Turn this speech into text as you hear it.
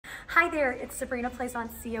Hi there, it's Sabrina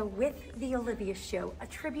Plaisance-Sia with The Olivia Show, a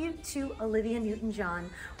tribute to Olivia Newton-John.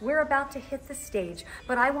 We're about to hit the stage,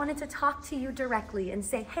 but I wanted to talk to you directly and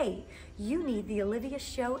say, hey, you need The Olivia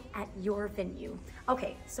Show at your venue.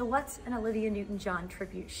 Okay, so what's an Olivia Newton-John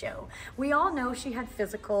tribute show? We all know she had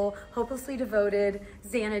Physical, Hopelessly Devoted,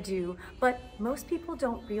 Xanadu, but most people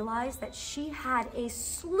don't realize that she had a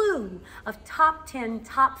slew of top 10,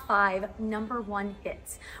 top 5, #1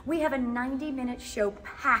 hits. We have a 90-minute show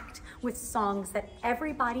packed with songs that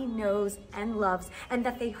everybody knows and loves and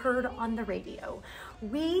that they heard on the radio.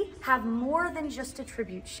 We have more than just a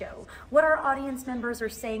tribute show. What our audience members are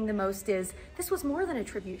saying the most is, this was more than a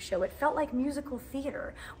tribute show. It felt like musical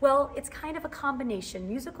theater. Well, it's kind of a combination.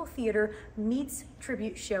 Musical theater meets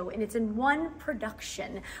tribute show, and it's in one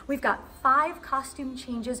production. We've got 5 costume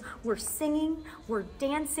changes. We're singing, we're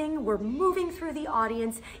dancing, we're moving through the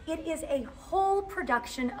audience. It is a whole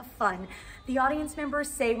production of fun. The audience members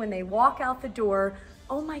say when they walk out the door,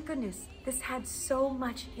 oh my goodness, this had so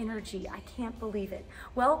much energy. I can't believe it.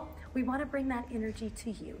 Well, we want to bring that energy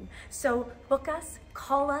to you. So book us,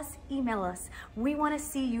 call us, email us. We want to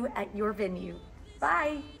see you at your venue.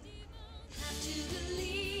 Bye. Have to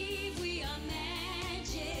believe we are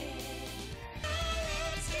magic.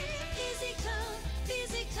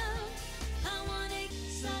 Physical, I want it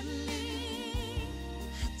suddenly.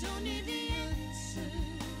 I don't need the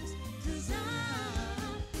answers, 'cause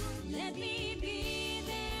let me be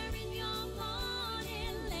there in your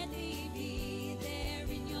morning. Let me be there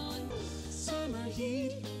in your summer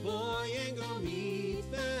heat. Boy, ain't